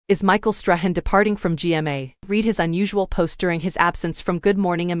Is Michael Strahan departing from GMA? Read his unusual post during his absence from Good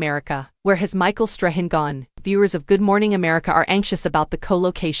Morning America. Where has Michael Strahan gone? Viewers of Good Morning America are anxious about the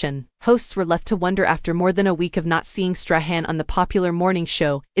co-location. Hosts were left to wonder after more than a week of not seeing Strahan on the popular morning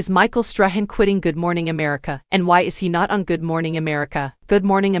show. Is Michael Strahan quitting Good Morning America? And why is he not on Good Morning America? Good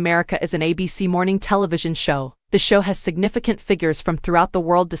Morning America is an ABC morning television show. The show has significant figures from throughout the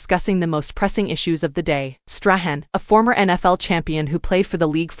world discussing the most pressing issues of the day. Strahan, a former NFL champion who played for the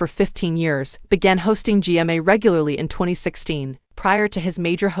league for 15 years, began hosting GMA regularly in 2016. Prior to his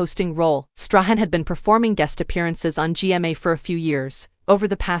major hosting role, Strahan had been performing guest appearances on GMA for a few years. Over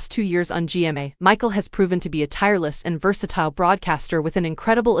the past 2 years on GMA, Michael has proven to be a tireless and versatile broadcaster with an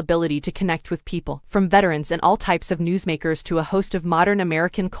incredible ability to connect with people, from veterans and all types of newsmakers to a host of modern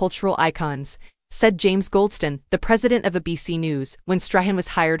American cultural icons, said James Goldston, the president of ABC News, when Strahan was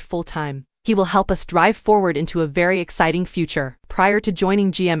hired full-time. He will help us drive forward into a very exciting future. Prior to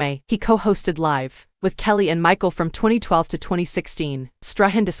joining GMA, he co-hosted Live with Kelly and Michael from 2012 to 2016.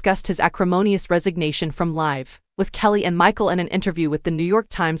 Strahan discussed his acrimonious resignation from Live with Kelly and Michael in an interview with the New York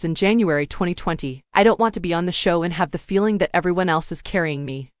Times in January 2020. "I don't want to be on the show and have the feeling that everyone else is carrying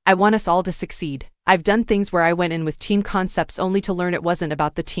me. I want us all to succeed. I've done things where I went in with team concepts only to learn it wasn't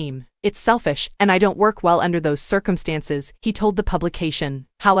about the team. It's selfish, and I don't work well under those circumstances," he told the publication.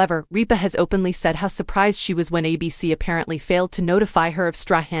 However, Ripa has openly said how surprised she was when ABC apparently failed to notify her of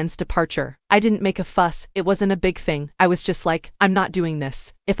Strahan's departure. "I didn't make a fuss, it wasn't a big thing. I was just like, I'm not doing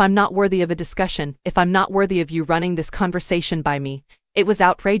this. If I'm not worthy of a discussion, if I'm not worthy of you running this conversation by me, it was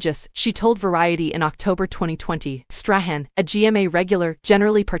outrageous," she told Variety in October 2020. Strahan, a GMA regular,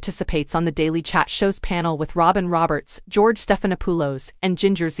 generally participates on the Daily Chat show's panel with Robin Roberts, George Stephanopoulos, and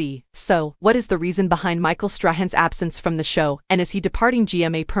Ginger Z. So, what is the reason behind Michael Strahan's absence from the show, and is he departing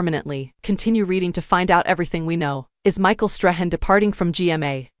GMA permanently? Continue reading to find out everything we know. Is Michael Strahan departing from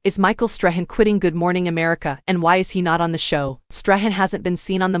GMA? Is Michael Strahan quitting Good Morning America, and why is he not on the show? Strahan hasn't been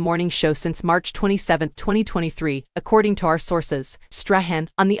seen on the morning show since March 27, 2023, according to our sources. Strahan,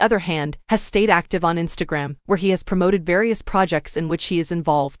 on the other hand, has stayed active on Instagram, where he has promoted various projects in which he is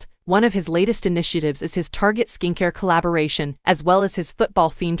involved. One of his latest initiatives is his Target skincare collaboration, as well as his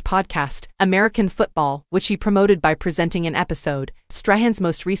football-themed podcast, American Football, which he promoted by presenting an episode. Strahan's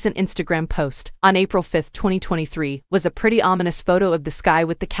most recent Instagram post, on April 5, 2023, was a pretty ominous photo of the sky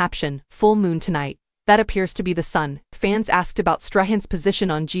with the caption, "Full moon tonight." That appears to be the sun. Fans asked about Strahan's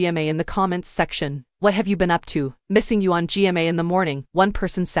position on GMA in the comments section. "What have you been up to? Missing you on GMA in the morning," one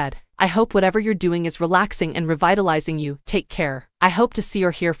person said. "I hope whatever you're doing is relaxing and revitalizing you. Take care. I hope to see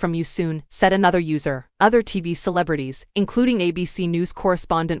or hear from you soon," said another user. Other TV celebrities, including ABC News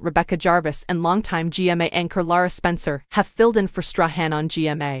correspondent Rebecca Jarvis and longtime GMA anchor Lara Spencer, have filled in for Strahan on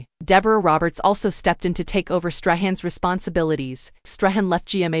GMA. Deborah Roberts also stepped in to take over Strahan's responsibilities. Strahan left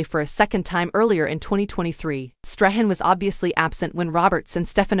GMA for a second time earlier in 2023. Strahan was obviously absent when Roberts and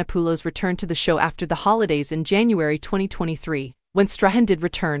Stephanopoulos returned to the show after the holidays in January 2023. When Strahan did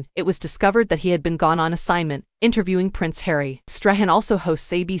return, it was discovered that he had been gone on assignment, interviewing Prince Harry. Strahan also hosts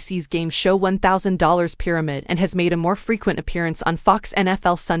ABC's game show $1,000 Pyramid and has made a more frequent appearance on Fox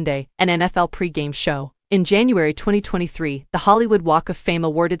NFL Sunday, an NFL pregame show. In January 2023, the Hollywood Walk of Fame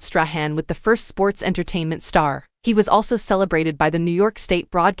awarded Strahan with the first sports entertainment star. He was also celebrated by the New York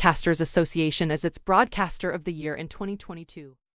State Broadcasters Association as its Broadcaster of the Year in 2022.